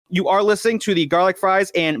You are listening to the Garlic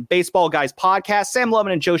Fries and Baseball Guys podcast. Sam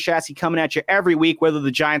Lubman and Joe Shasky coming at you every week, whether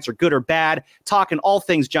the Giants are good or bad, talking all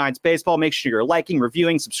things Giants baseball. Make sure you're liking,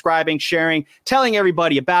 reviewing, subscribing, sharing, telling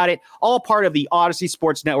everybody about it. All part of the Odyssey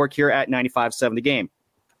Sports Network here at 95.7 The Game.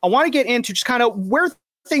 I want to get into just kind of where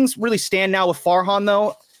things really stand now with Farhan,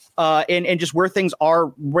 though, and just where things are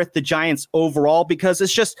with the Giants overall, because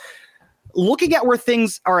it's just looking at where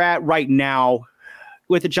things are at right now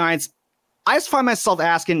with the Giants. I just find myself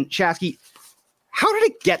asking, Shasky, how did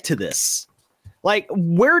it get to this? Like,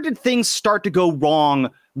 where did things start to go wrong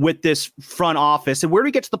with this front office? And where do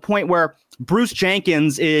we get to the point where Bruce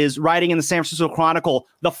Jenkins is writing in the San Francisco Chronicle,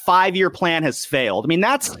 the 5-year plan has failed? I mean,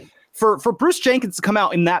 that's for Bruce Jenkins to come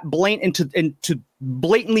out in that blatant and to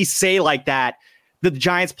blatantly say like that the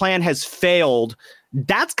Giants plan has failed.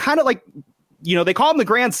 That's kind of like, you know, they call him the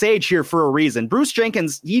grand sage here for a reason. Bruce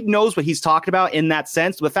Jenkins, he knows what he's talking about in that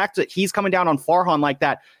sense. The fact that he's coming down on Farhan like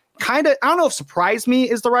that kind of, I don't know if surprised me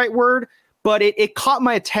is the right word, but it caught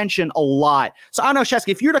my attention a lot. So I don't know, Shesky,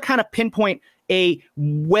 if you were to kind of pinpoint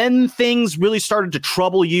when things really started to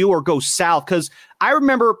trouble you or go south, because I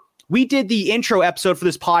remember we did the intro episode for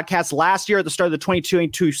this podcast last year at the start of the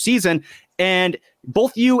 2022 season, and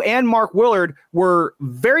both you and Mark Willard were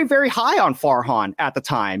very, very high on Farhan at the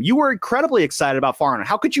time. You were incredibly excited about Farhan.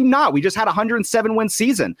 How could you not? We just had a 107-win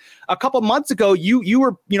season. A couple months ago, you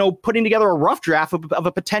were, putting together a rough draft of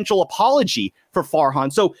a potential apology for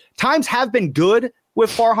Farhan. So times have been good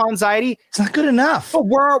with Farhan Zaidi. It's not good enough. But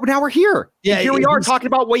now we're here. Yeah, here we are talking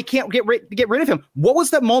about, well, you can't get rid of him. What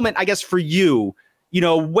was that moment, I guess, for you?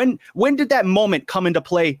 When did that moment come into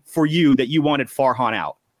play for you that you wanted Farhan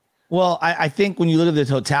out? Well, I think when you look at the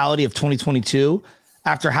totality of 2022,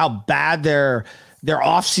 after how bad their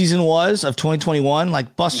offseason was of 2021,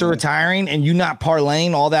 like Buster retiring and you not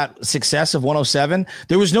parlaying all that success of 107,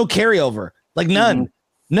 there was no carryover, like none.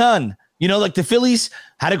 Like the Phillies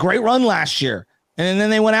had a great run last year, and then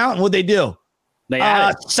they went out and what'd they do? They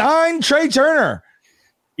signed Trey Turner.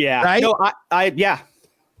 Yeah. Right. No,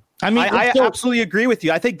 I absolutely agree with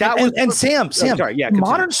you. I think that was Sam. Sorry, yeah,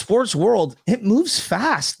 modern sports world, it moves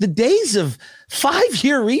fast. The days of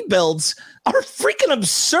 5-year rebuilds are freaking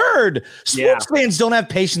absurd. Sports fans don't have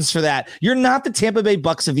patience for that. You're not the Tampa Bay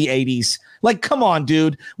Bucks of the 80s. Like, come on,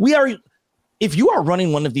 dude. If you are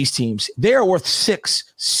running one of these teams, they are worth $6,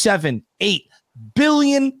 $7, $8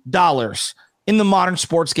 billion in the modern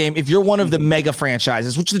sports game. If you're one of the mega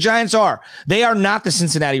franchises, which the Giants are, they are not the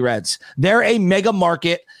Cincinnati Reds. They're a mega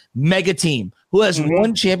market, mega team who has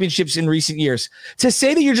won championships in recent years. To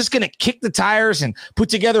say that you're just going to kick the tires and put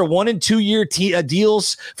together 1 and 2 year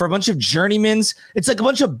deals for a bunch of journeymans, it's like a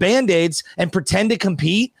bunch of Band-Aids and pretend to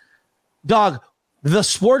compete. Dog, the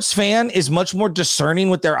sports fan is much more discerning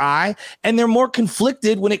with their eye, and they're more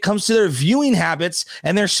conflicted when it comes to their viewing habits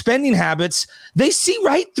and their spending habits. They see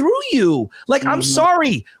right through you. Like, I'm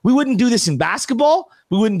sorry, we wouldn't do this in basketball.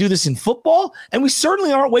 We wouldn't do this in football, and we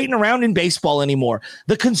certainly aren't waiting around in baseball anymore.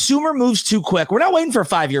 The consumer moves too quick. We're not waiting for a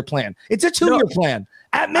 5-year plan. It's a 2-year plan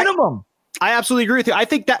at minimum. I absolutely agree with you. I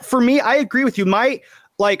think that for me, I agree with you. My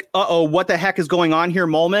what the heck is going on here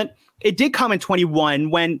moment, it did come in 21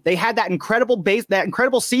 when they had that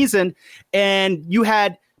incredible season, and you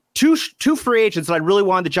had two free agents that I really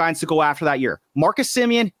wanted the Giants to go after that year: Marcus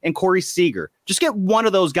Semien and Corey Seager. Just get one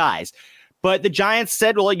of those guys. But the Giants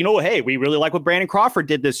said, well, hey, we really like what Brandon Crawford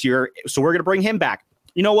did this year, so we're going to bring him back.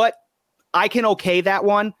 You know what? I can okay that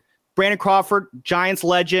one. Brandon Crawford, Giants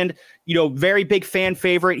legend, very big fan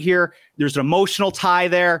favorite here. There's an emotional tie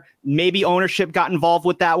there. Maybe ownership got involved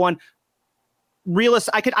with that one.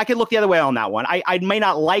 I could look the other way on that one. I may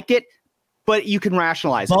not like it, but you can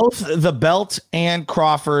rationalize both the Belt and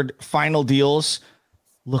Crawford final deals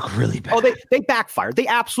look really bad. Oh, they backfired. They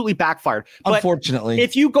absolutely backfired. But unfortunately,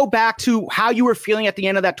 if you go back to how you were feeling at the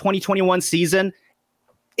end of that 2021 season,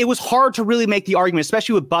 it was hard to really make the argument,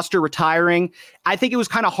 especially with Buster retiring. I think it was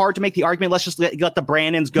kind of hard to make the argument. Let's just let the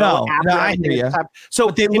Brandons go. I hear you. So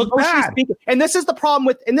but they look bad. And this is the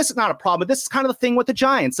problem and this is not a problem, but this is kind of the thing with the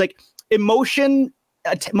Giants. Like,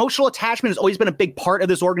 emotional attachment has always been a big part of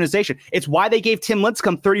this organization. It's why they gave Tim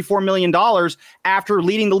Lincecum $34 million after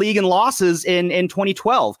leading the league in losses in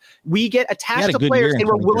 2012. We get attached to players and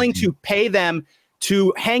we're willing to pay them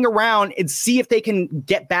to hang around and see if they can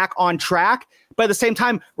get back on track. But at the same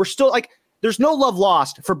time, we're still there's no love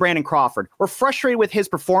lost for Brandon Crawford. We're frustrated with his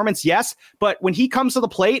performance, yes, but when he comes to the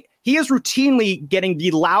plate, he is routinely getting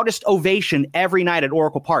the loudest ovation every night at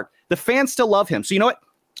Oracle Park. The fans still love him. So you know what?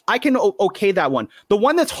 I can okay that one. The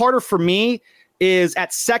one that's harder for me is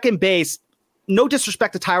at second base. No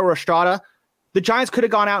disrespect to Tyler Estrada. the Giants could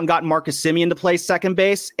have gone out and gotten Marcus Semien to play second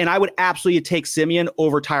base, and I would absolutely take Semien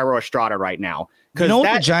over Thairo Estrada right now. You know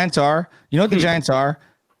what the Giants are? You know what the Giants are?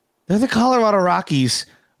 They're the Colorado Rockies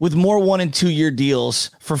with more 1 and 2 year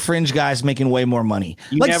deals for fringe guys making way more money.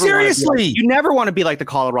 Seriously, you never want to be like the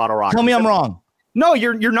Colorado Rockies. Tell me I'm wrong. No,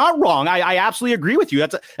 you're not wrong. I absolutely agree with you.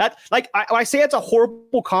 When I say it's a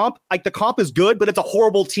horrible comp, like the comp is good, but it's a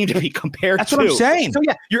horrible team to be compared to. That's what I'm saying. So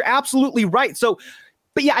yeah, you're absolutely right. So,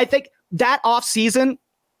 but yeah, I think that offseason,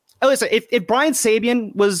 listen, if Brian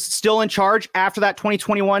Sabian was still in charge after that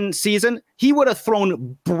 2021 season, he would have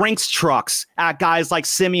thrown Brinks trucks at guys like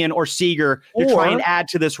Semien or Seager to try and add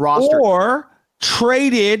to this roster. Or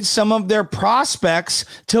traded some of their prospects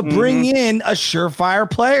to bring in a surefire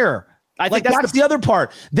player. I think that's the other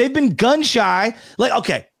part. They've been gun shy. Like,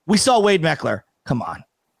 okay, we saw Wade Meckler. Come on.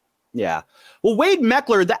 Yeah. Well, Wade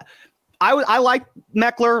Meckler, I like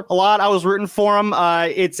Meckler a lot. I was rooting for him.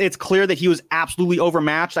 It's clear that he was absolutely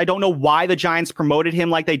overmatched. I don't know why the Giants promoted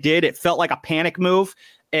him like they did. It felt like a panic move,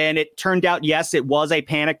 and it turned out, yes, it was a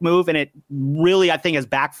panic move, and it really, I think, has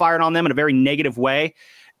backfired on them in a very negative way.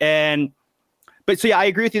 But so, yeah, I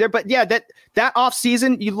agree with you there. But yeah, that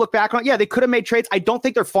offseason, you look back on, yeah, they could have made trades. I don't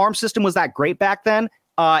think their farm system was that great back then.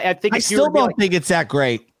 I still don't think it's that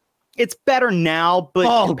great. It's better now,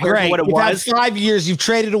 but compared to what it was. You've had 5 years, you've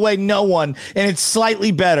traded away no one, and it's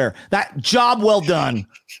slightly better. That job well done.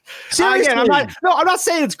 Seriously. I'm not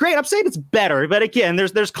saying it's great. I'm saying it's better. But again,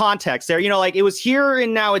 there's context there. Like it was here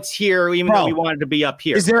and now it's here, even though we wanted to be up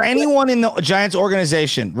here. Is there anyone in the Giants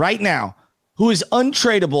organization right now who is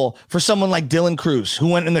untradeable for someone like Dylan Cruz, who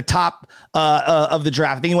went in the top of the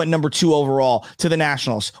draft? I think he went number 2 overall to the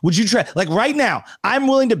Nationals. Would you trade? Like right now, I'm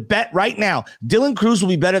willing to bet right now, Dylan Cruz will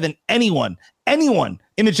be better than anyone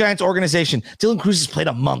in the Giants organization. Dylan Cruz has played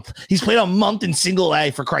a month. He's played a month in single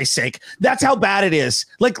A, for Christ's sake. That's how bad it is.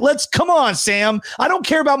 Like, come on, Sam. I don't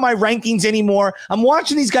care about my rankings anymore. I'm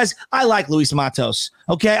watching these guys. I like Luis Matos.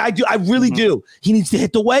 Okay, I do. I really do. He needs to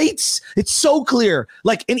hit the weights. It's so clear.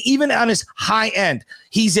 Like, and even on his high end,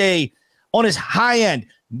 on his high end,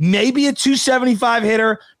 maybe a 275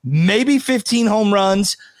 hitter, maybe 15 home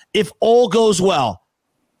runs, if all goes well.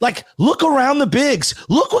 Like, look around the bigs.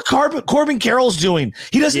 Look what Corbin Carroll's doing.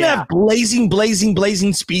 He doesn't have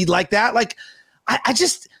blazing speed like that. Like, I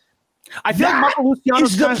feel like Marco Luciano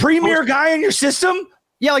is the premier guy in your system.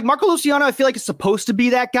 Yeah, like Marco Luciano, I feel like is supposed to be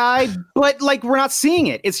that guy, but like we're not seeing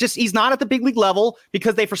it. It's just he's not at the big league level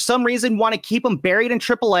because they, for some reason, want to keep him buried in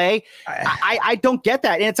AAA. I don't get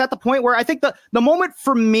that, and it's at the point where I think the moment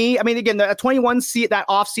for me. I mean, again, the 21 that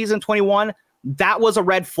off season 21, that was a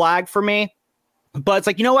red flag for me. But it's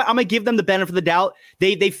like, you know what? I'm going to give them the benefit of the doubt.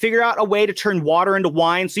 They figure out a way to turn water into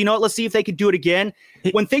wine. So, you know what? Let's see if they could do it again.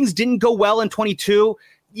 When things didn't go well in 22,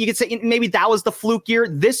 you could say maybe that was the fluke year.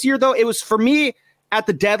 This year, though, it was for me at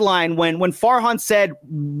the deadline when Farhan said,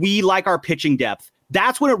 we like our pitching depth.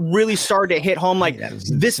 That's when it really started to hit home. Like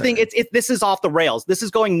this thing, this is off the rails. This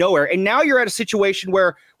is going nowhere. And now you're at a situation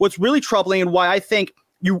where what's really troubling and why I think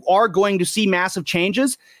you are going to see massive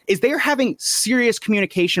changes is they're having serious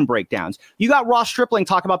communication breakdowns. You got Ross Stripling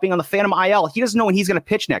talking about being on the Phantom IL. He doesn't know when he's going to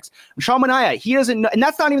pitch next. Sean Manaea, he doesn't know. And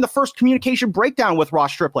that's not even the first communication breakdown with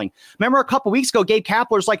Ross Stripling. Remember a couple weeks ago, Gabe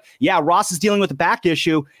Kapler's like, yeah, Ross is dealing with a back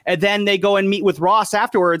issue. And then they go and meet with Ross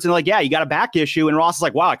afterwards and like, yeah, you got a back issue. And Ross is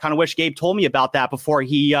like, wow, I kind of wish Gabe told me about that before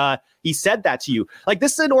he said that to you. Like,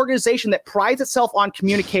 this is an organization that prides itself on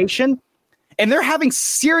communication. And they're having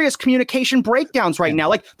serious communication breakdowns right now.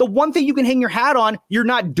 Like the one thing you can hang your hat on, you're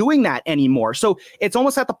not doing that anymore. So it's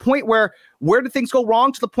almost at the point where did things go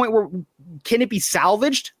wrong to the point where can it be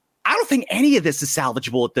salvaged? I don't think any of this is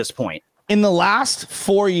salvageable at this point. In the last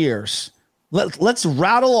 4 years, let's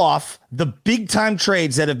rattle off the big time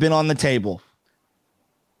trades that have been on the table.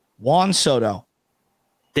 Juan Soto.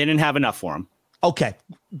 They didn't have enough for him. Okay.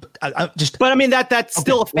 But I mean, that's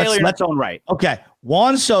still a failure in its own right. Okay.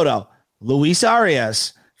 Juan Soto. Luis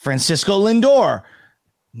Arias, Francisco Lindor,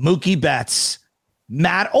 Mookie Betts,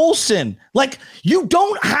 Matt Olson. Like, you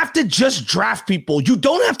don't have to just draft people. You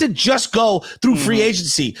don't have to just go through free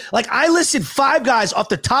agency. Like, I listed 5 guys off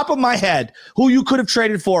the top of my head who you could have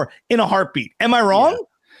traded for in a heartbeat. Am I wrong? Yeah.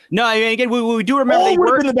 No, I mean, again, we do remember they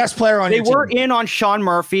were the best player on. They were in on Sean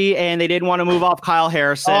Murphy, and they didn't want to move off Kyle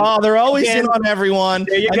Harrison. Oh, they're always in on everyone.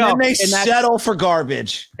 There you go. Then they settle for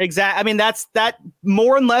garbage. Exactly. I mean, that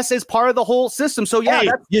more and less is part of the whole system. So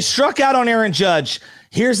yeah, you struck out on Aaron Judge.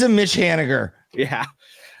 Here's a Mitch Haniger. Yeah,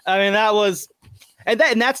 I mean that was. And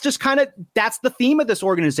that's just that's the theme of this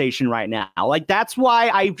organization right now. Like, that's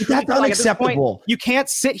why that's unacceptable. Point, you can't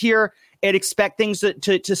sit here and expect things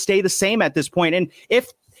to stay the same at this point. And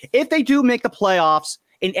if they do make the playoffs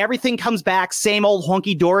and everything comes back, same old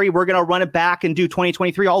hunky dory, we're going to run it back and do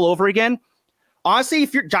 2023 all over again. Honestly,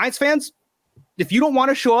 if you're Giants fans, if you don't want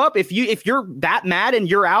to show up, if you're that mad and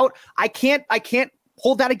you're out, I can't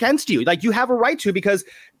hold that against you. Like, you have a right to, because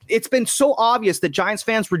it's been so obvious that Giants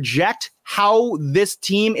fans reject how this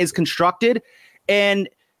team is constructed. And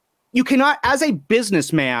you cannot, as a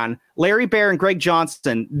businessman, Larry Baer and Greg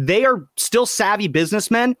Johnson, they are still savvy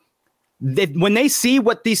businessmen. When they see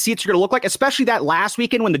what these seats are going to look like, especially that last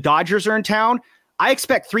weekend when the Dodgers are in town, I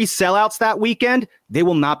expect 3 sellouts that weekend. They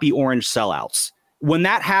will not be orange sellouts. When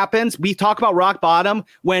that happens, we talk about rock bottom.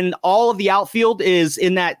 When all of the outfield is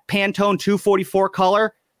in that Pantone 244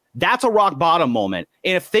 color, that's a rock bottom moment.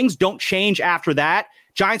 And if things don't change after that,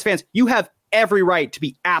 Giants fans, you have every right to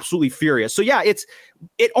be absolutely furious. So yeah,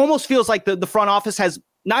 it almost feels like the front office has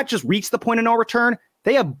not just reached the point of no return,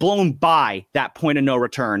 they have blown by that point of no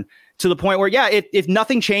return to the point where, yeah, if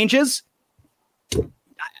nothing changes,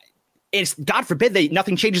 it's God forbid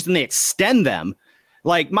nothing changes and they extend them.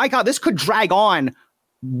 Like, my God, this could drag on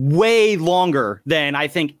way longer than I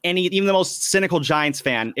think even the most cynical Giants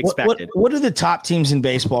fan expected. What are the top teams in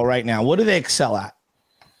baseball right now? What do they excel at?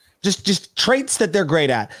 Just traits that they're great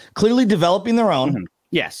at. Clearly developing their own. Mm-hmm.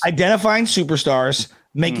 Yes. Identifying superstars,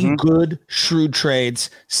 making good, shrewd trades,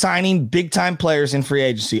 signing big-time players in free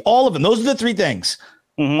agency. All of them. Those are the 3 things.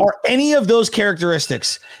 Are any of those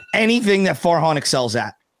characteristics anything that Farhan excels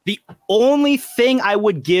at? The only thing I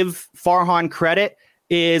would give Farhan credit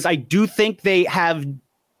is I do think they have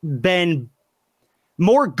been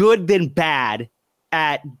more good than bad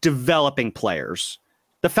at developing players.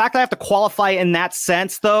 The fact that I have to qualify in that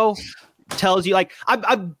sense, though, tells you, like,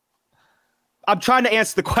 I'm trying to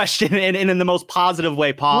answer the question in the most positive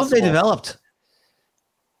way possible. What have they developed?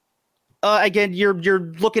 Again,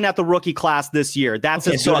 you're looking at the rookie class this year. That's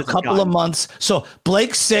okay, so a couple of months. So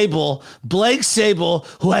Blake Sable,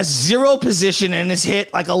 who has 0 position and has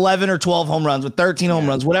hit like 11 or 12 home runs with 13 home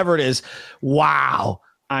runs, whatever it is. Wow.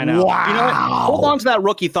 I know. Wow. You know what? Hold on to that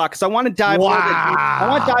rookie thought, because I want to dive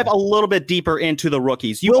a little bit deeper into the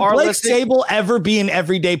rookies. Will Blake Sable ever be an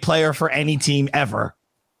everyday player for any team ever?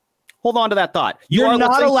 Hold on to that thought. You're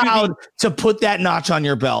not allowed to put that notch on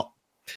your belt.